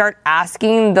have to start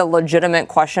asking the legitimate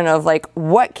question of, like,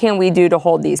 what can we do to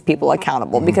hold these people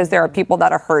accountable? Because there are people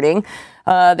that are hurting.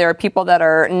 There are people that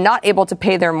are not able to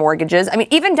pay their mortgages. I mean,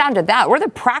 even down to that, what are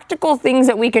the practical things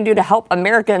that we can do to help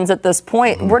Americans at this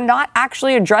point? We're not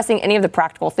actually addressing any of the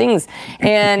practical things.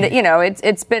 And,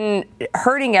 it's been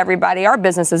hurting everybody. Our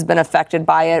business has been affected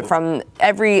by it from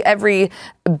every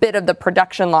bit of the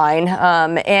production line.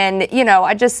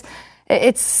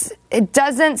 It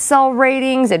doesn't sell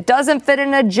ratings. It doesn't fit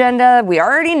an agenda. We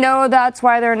already know that's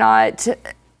why they're not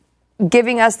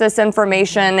giving us this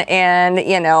information. And,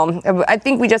 I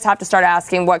think we just have to start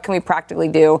asking, what can we practically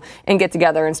do, and get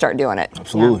together and start doing it.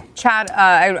 Absolutely. Yeah. Chad,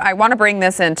 I want to bring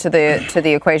this into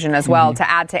the equation as well, to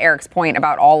add to Eric's point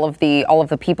about all of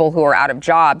the people who are out of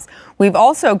jobs. We've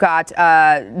also got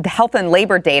the health and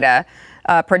labor data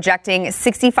projecting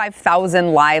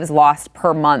 65,000 lives lost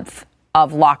per month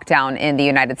of lockdown in the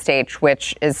United States,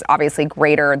 which is obviously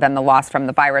greater than the loss from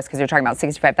the virus, because you're talking about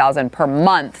 65,000 per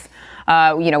month.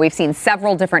 We've seen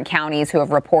several different counties who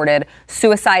have reported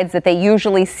suicides that they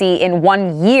usually see in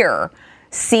 1 year,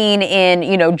 seen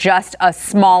in, just a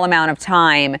small amount of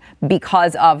time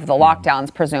because of the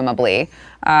lockdowns, presumably.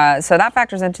 So that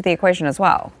factors into the equation as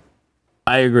well.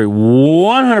 I agree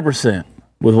 100%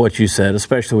 with what you said,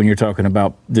 especially when you're talking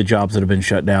about the jobs that have been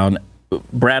shut down.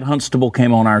 Brad Hunstable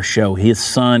came on our show. His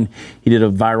son, he did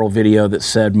a viral video that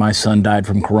said, "My son died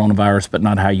from coronavirus, but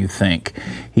not how you think."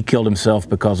 He killed himself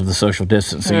because of the social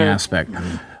distancing aspect.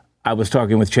 I was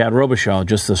talking with Chad Robichaud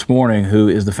just this morning, who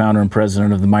is the founder and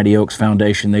president of the Mighty Oaks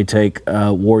Foundation. They take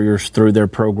warriors through their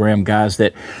program,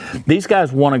 these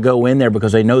guys want to go in there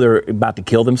because they know they're about to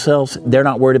kill themselves. They're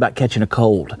not worried about catching a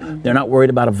cold. They're not worried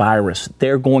about a virus.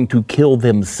 They're going to kill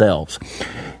themselves.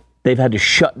 They've had to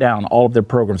shut down all of their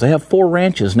programs. They have 4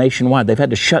 ranches nationwide. They've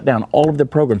had to shut down all of their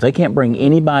programs. They can't bring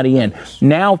anybody in.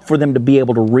 Now, for them to be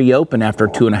able to reopen after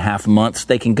 2.5 months,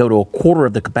 they can go to a quarter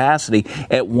of the capacity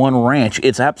at one ranch.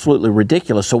 It's absolutely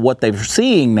ridiculous. So what they're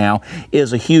seeing now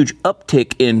is a huge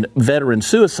uptick in veteran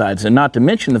suicides, and not to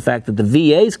mention the fact that the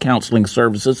VA's counseling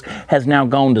services has now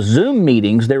gone to Zoom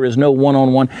meetings. There is no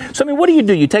one-on-one. So, I mean, what do?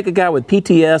 You take a guy with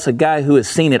PTS, a guy who has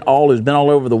seen it all, who's been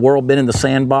all over the world, been in the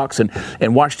sandbox and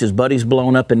watched his buddy's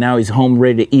blown up, and now he's home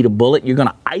ready to eat a bullet. You're going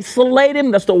to isolate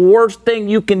him? That's the worst thing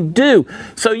you can do.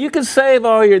 So you can save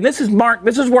all your. This is Mark.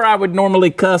 This is where I would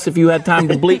normally cuss if you had time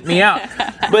to bleep me out.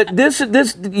 But this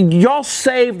y'all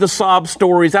save the sob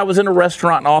stories. I was in a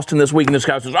restaurant in Austin this week, and this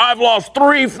guy says, "I've lost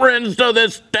 3 friends to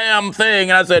this damn thing."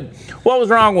 And I said, "What was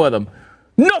wrong with them?"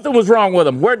 "Nothing was wrong with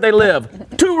them." "Where'd they live?"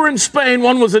 2 were in Spain,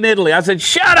 1 was in Italy. I said,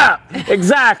 "Shut up."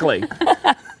 Exactly.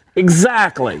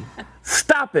 Exactly.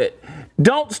 Stop it.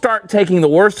 Don't start taking the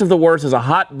worst of the worst as a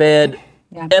hotbed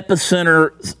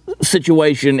epicenter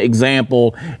situation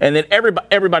example, and then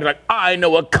everybody's like, I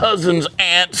know a cousin's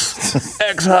aunt's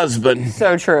ex-husband.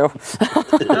 So true.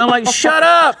 And I'm like, shut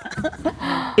up.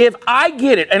 If I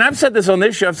get it, and I've said this on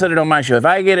this show, I've said it on my show, if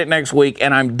I get it next week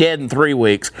and I'm dead in 3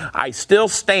 weeks, I still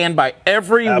stand by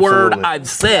every word I've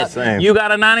said. Same. You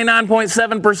got a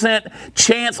 99.7%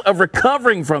 chance of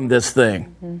recovering from this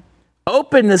thing.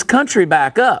 Open this country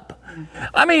back up.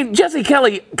 I mean, Jesse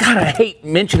Kelly, God, I hate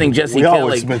mentioning Jesse Kelly.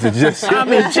 Always mention Jesse. I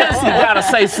mean, Jesse got to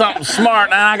say something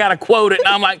smart, and I got to quote it, and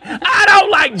I'm like, I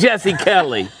don't like Jesse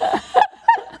Kelly.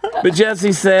 But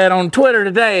Jesse said on Twitter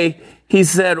today, he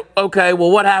said, okay,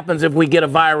 well, what happens if we get a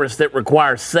virus that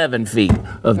requires 7 feet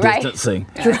of distancing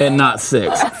and not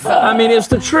 6? I mean, it's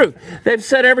the truth. They've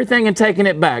said everything and taken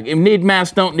it back. If need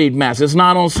masks, don't need masks. It's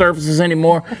not on surfaces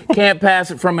anymore. Can't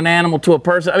pass it from an animal to a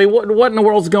person. I mean, what in the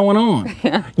world's going on?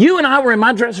 Yeah. You and I were in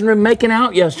my dressing room making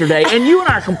out yesterday, and you and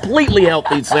I are completely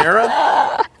healthy, Sarah.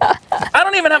 I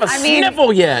don't even have a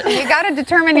sniffle yet. You got to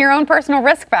determine your own personal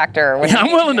risk factor.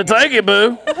 I'm willing to take it,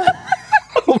 boo.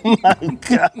 Oh my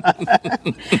God.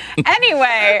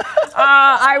 Anyway,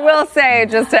 I will say,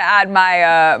 just to add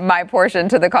my portion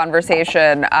to the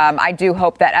conversation, I do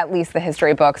hope that at least the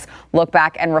history books look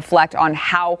back and reflect on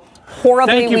how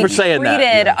horribly we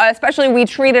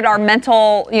treated our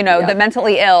mental, the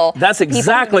mentally ill. That's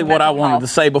exactly what I wanted to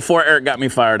say before Eric got me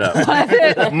fired up.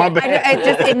 My bad.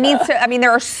 It needs to. I mean,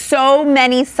 there are so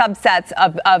many subsets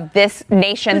of this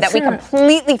nation that we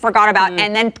completely forgot about,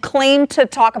 and then claim to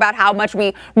talk about how much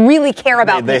we really care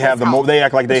about. They have They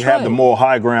act like they have the moral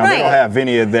high ground. They don't have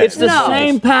any of that. It's the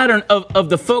same pattern of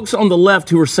the folks on the left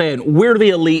who are saying we're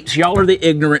the elites, y'all are the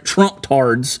ignorant Trump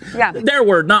tards. Yeah. Their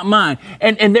word, not mine,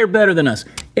 and they're better than us.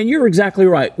 And you're exactly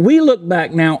right. We look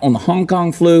back now on the Hong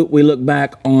Kong flu. We look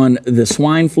back on the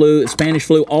swine flu, Spanish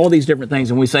flu, all these different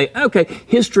things. And we say, okay,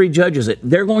 history judges it.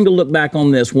 They're going to look back on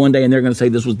this one day and they're going to say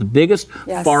this was the biggest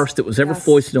farce that was ever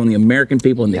foisted on the American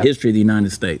people in the history of the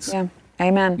United States. Yeah.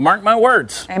 Amen. Mark my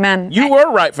words. Amen. You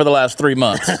were right for the last 3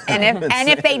 months. And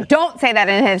if they don't say that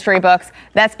in history books,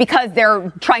 that's because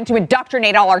they're trying to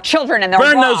indoctrinate all our children and they're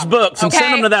Burn wrong. those books and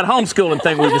send them to that homeschooling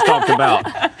thing we just talked about.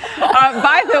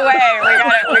 By the way,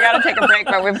 we got to take a break,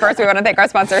 but first we want to thank our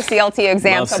sponsor, CLT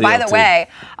Exam. So by the way,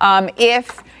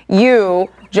 if you,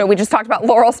 Joe, we just talked about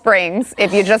Laurel Springs.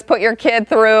 If you just put your kid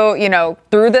through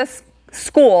this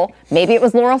school, maybe it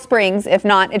was Laurel Springs. If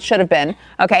not, it should have been.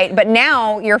 Okay, but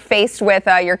now you're faced with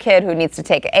your kid who needs to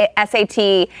take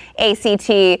SAT,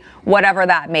 ACT, whatever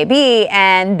that may be,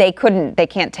 and they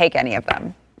can't take any of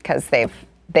them because they've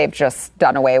just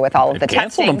done away with all of the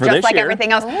testing, just like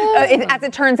everything else. As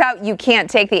it turns out, you can't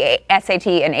take the SAT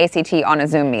and ACT on a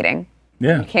Zoom meeting.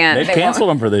 Yeah, you can't. They've canceled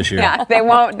them for this year. Yeah, they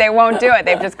won't do it.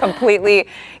 They've just completely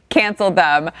canceled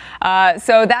them.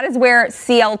 So that is where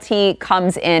CLT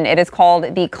comes in. It is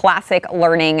called the Classic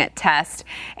Learning Test.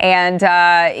 And,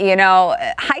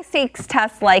 high stakes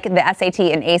tests like the SAT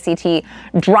and ACT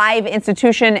drive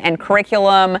institution and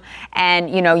curriculum. And,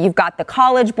 you've got the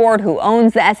College Board who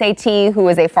owns the SAT, who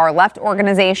is a far left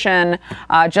organization.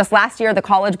 Just last year, the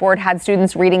College Board had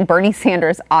students reading Bernie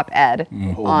Sanders' op-ed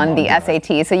on the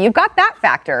SAT. So you've got that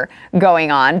factor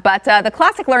going on. But the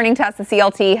Classic Learning Test, the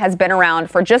CLT, has been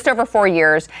around for just over 4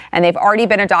 years, and they've already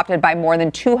been adopted by more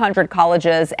than 200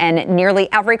 colleges, and nearly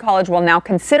every college will now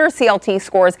consider CLT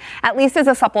scores at least as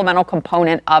a supplemental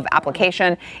component of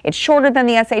application. It's shorter than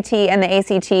the SAT and the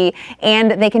ACT,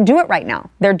 and they can do it right now.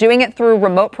 They're doing it through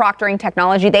remote proctoring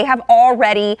technology. They have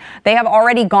already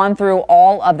gone through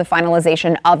all of the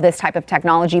finalization of this type of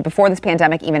technology before this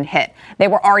pandemic even hit. They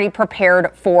were already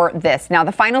prepared for this. Now,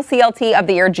 the final CLT of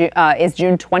the year is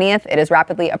June 20th. It is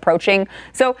rapidly approaching.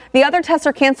 So the other tests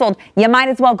are canceled. You might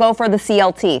as well go for the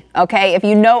CLT, okay? If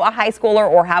you know a high schooler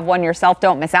or have one yourself,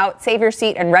 don't miss out. Save your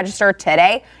seat and register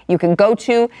today. You can go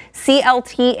to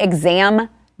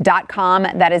CLTexam.com.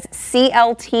 That is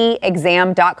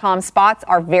CLTexam.com. Spots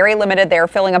are very limited. They are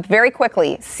filling up very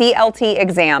quickly.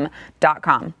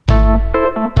 CLTexam.com.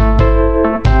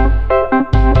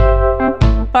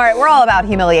 All right, we're all about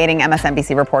humiliating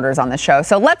MSNBC reporters on the show,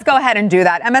 so let's go ahead and do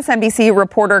that. MSNBC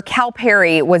reporter Cal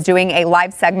Perry was doing a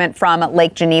live segment from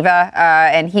Lake Geneva,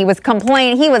 and he was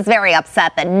very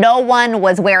upset that no one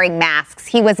was wearing masks.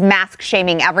 He was mask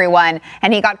shaming everyone,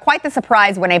 and he got quite the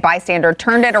surprise when a bystander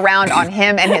turned it around on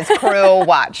him and his crew.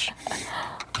 Watch.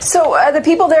 So the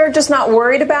people there are just not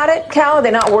worried about it, Cal? Are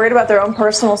they not worried about their own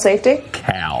personal safety?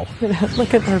 Cal.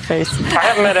 Look at their face. I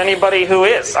haven't met anybody who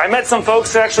is. I met some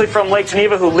folks actually from Lake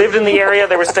Geneva who lived in the area.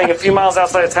 They were staying a few miles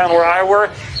outside of town where I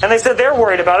were, and they said they're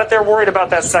worried about it. They're worried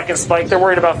about that second spike. They're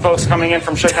worried about folks coming in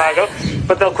from Chicago.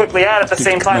 but they'll quickly add at the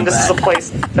same time, this is a place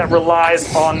that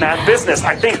relies on that business.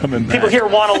 I think people here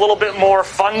want a little bit more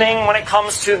funding when it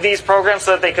comes to these programs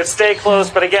so that they could stay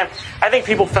closed. But again, I think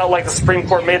people felt like the Supreme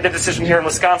Court made the decision here in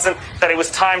Wisconsin that it was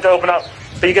time to open up.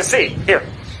 But you can see, here,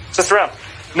 just around.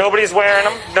 Nobody's wearing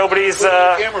them. Nobody's,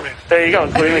 there you go,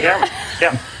 including the camera.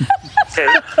 Yeah. Okay.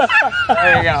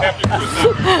 There you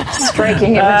go.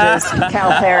 Striking images.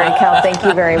 Cal Perry. Cal, thank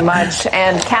you very much.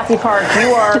 And Kathy Park, you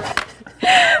are...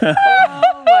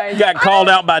 Oh my Got called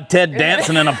out by Ted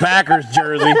Danson in a Packers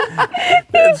jersey. I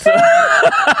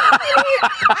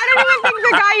don't even think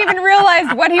the guy even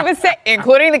realized what he was saying,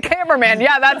 including the cameraman.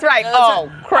 Yeah, that's right.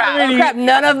 Oh, crap. Crap,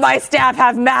 none of my staff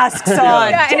have masks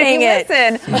on. Yeah, and Dang if you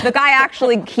listen, the guy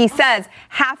actually, he says,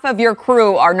 half of your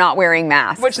crew are not wearing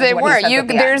masks. Which they is what he weren't. says at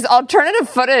the There's end. alternative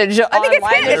footage. I think it's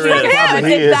him. It's There from is. him.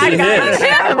 He It's that is. guy He on is.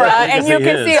 camera, and you He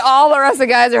can is. see all the rest of the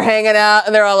guys are hanging out,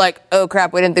 and they're all like, "Oh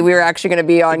crap, we didn't think we were actually going to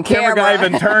be on Camera camera." guy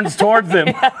even turns towards them.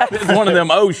 It's one of them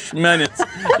minutes.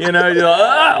 You know, you're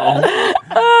like,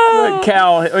 oh.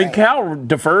 Cal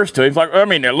defers to him. He's like, I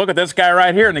mean, look at this guy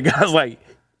right here. And the guy's like,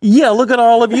 yeah, look at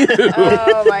all of you.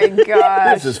 Oh, my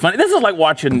gosh. This is funny. This is like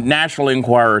watching National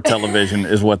Enquirer television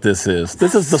is what this is.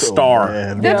 This is the Star.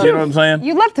 bad. You know what I'm saying?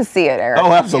 You love to see it, Eric.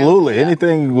 Oh, absolutely.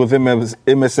 Anything with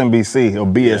MSNBC or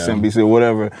BSNBC or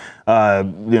whatever,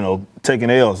 taking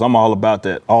L's. I'm all about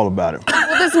that. All about it.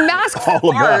 Well, this mask All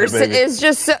about it, farce baby. is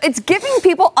just it's giving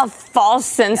people a false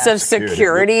sense of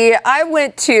security. I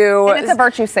went to And it's a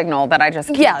virtue signal that I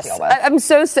just can't deal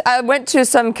with. I went to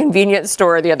some convenience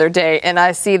store the other day, and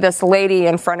I see this lady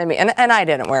in front of me, and I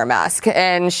didn't wear a mask,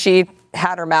 and she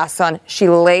had her mask on. She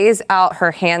lays out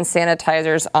her hand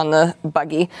sanitizers on the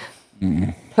buggy,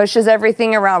 pushes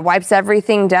everything around, wipes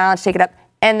everything down, shake it up,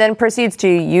 and then proceeds to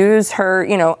use her,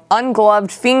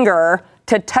 ungloved finger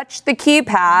to touch the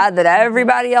keypad that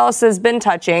everybody else has been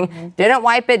touching, didn't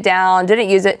wipe it down, didn't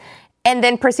use it, and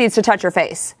then proceeds to touch her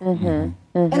face. And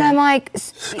I'm like,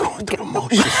 Going through the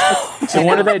motions. So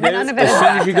what do they do? As soon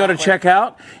as you go to check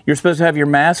out, you're supposed to have your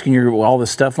mask and all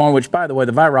this stuff on, which, by the way,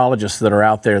 the virologists that are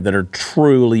out there that are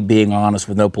truly being honest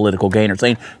with no political gain are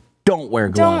saying, don't wear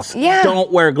gloves.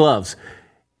 Don't wear gloves.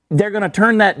 They're going to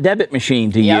turn that debit machine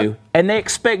to you, and they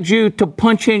expect you to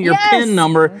punch in your PIN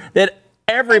number that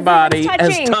everybody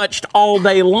has touched all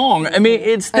day long. I mean,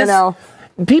 it's this. I know.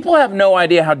 People have no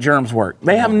idea how germs work.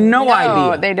 They have no idea.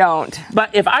 No, they don't.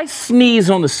 But if I sneeze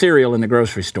on the cereal in the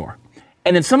grocery store,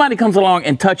 and then somebody comes along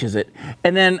and touches it,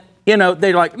 and then,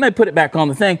 they put it back on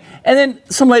the thing, and then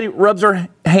some lady rubs her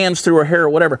hands through her hair or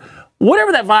whatever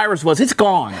that virus was, it's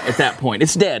gone at that point.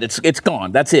 It's dead. It's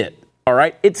gone. That's it. All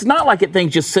right? It's not like it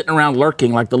thing's just sitting around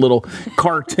lurking like the little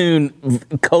cartoon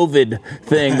COVID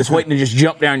thing that's waiting to just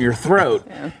jump down your throat.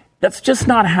 That's just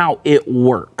not how it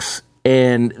works.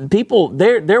 And people,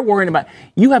 they're worrying about,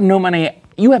 you have no money,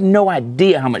 you have no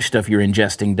idea how much stuff you're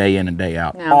ingesting day in and day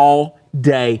out, all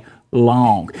day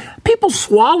long. People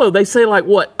swallow, they say like,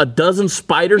 what, a dozen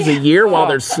spiders a year while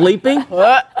they're sleeping?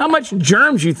 How much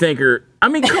germs you think are, I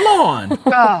mean, come on.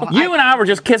 You and I were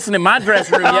just kissing in my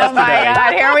dressing room yesterday. Oh, my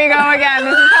God. Here we go again.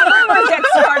 This is how rumors get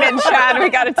started, Chad. We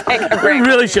got to take a We break.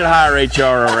 really should hire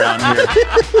HR around here.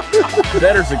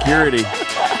 Better security.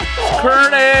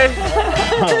 Curtis!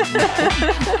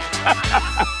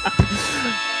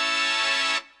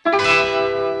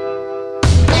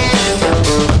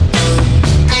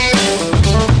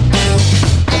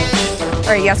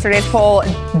 All right, yesterday's poll,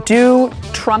 do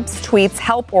Trump's tweets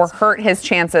help or hurt his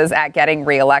chances at getting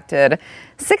reelected?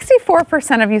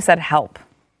 64% of you said help.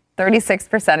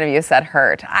 36% of you said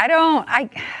hurt. I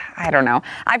don't know.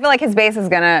 I feel like his base is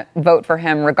going to vote for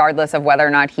him regardless of whether or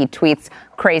not he tweets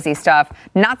crazy stuff.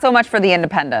 Not so much for the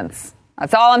independents.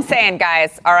 That's all I'm saying,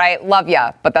 guys. All right, love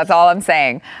ya, but that's all I'm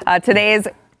saying.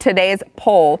 Today's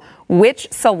poll, which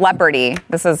celebrity,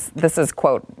 this is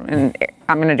quote, and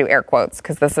I'm going to do air quotes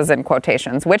because this is in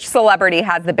quotations, which celebrity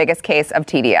has the biggest case of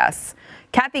TDS?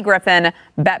 Kathy Griffin,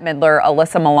 Bette Midler,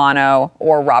 Alyssa Milano,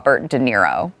 or Robert De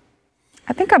Niro?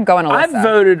 I think I'm going Alyssa. I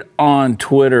voted on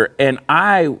Twitter, and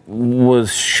I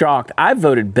was shocked. I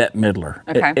voted Bette Midler,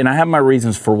 Okay. and I have my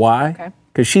reasons for why. Okay.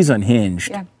 Because she's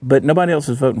unhinged, but nobody else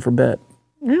is voting for Bette.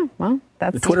 Yeah, well,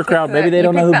 that's The Twitter crowd, maybe they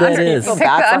don't know who Bette is. Pick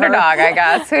the underdog, I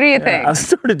guess. Who do you think? I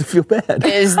started to feel bad.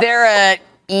 Is there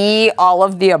a all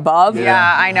of the above?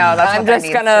 Yeah, I know. That's I'm what there just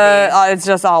needs gonna. to be. It's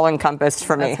just all encompassed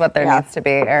for me. That's what there needs to be,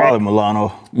 Eric. Probably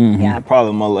Milano. Yeah.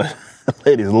 Probably my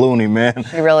lady's loony, man.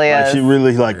 She really Like, is. she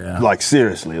really like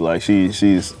seriously, like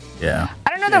she's. Yeah. I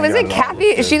don't don't know though. Is it Kathy?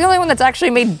 Is she the only one that's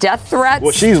actually made death threats?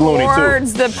 Well, she's loony too.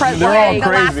 Towards the president. They're all The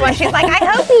last crazy. one, she's like, I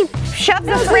hope he shoves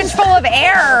a syringe full of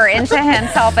air into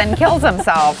himself and kills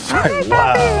himself. Okay,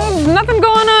 Wow. Kathy, there's nothing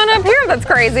going on up here that's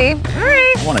crazy. All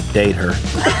right. I want to date her.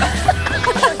 Of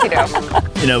course you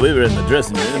do. You know, we were in the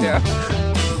dressing room.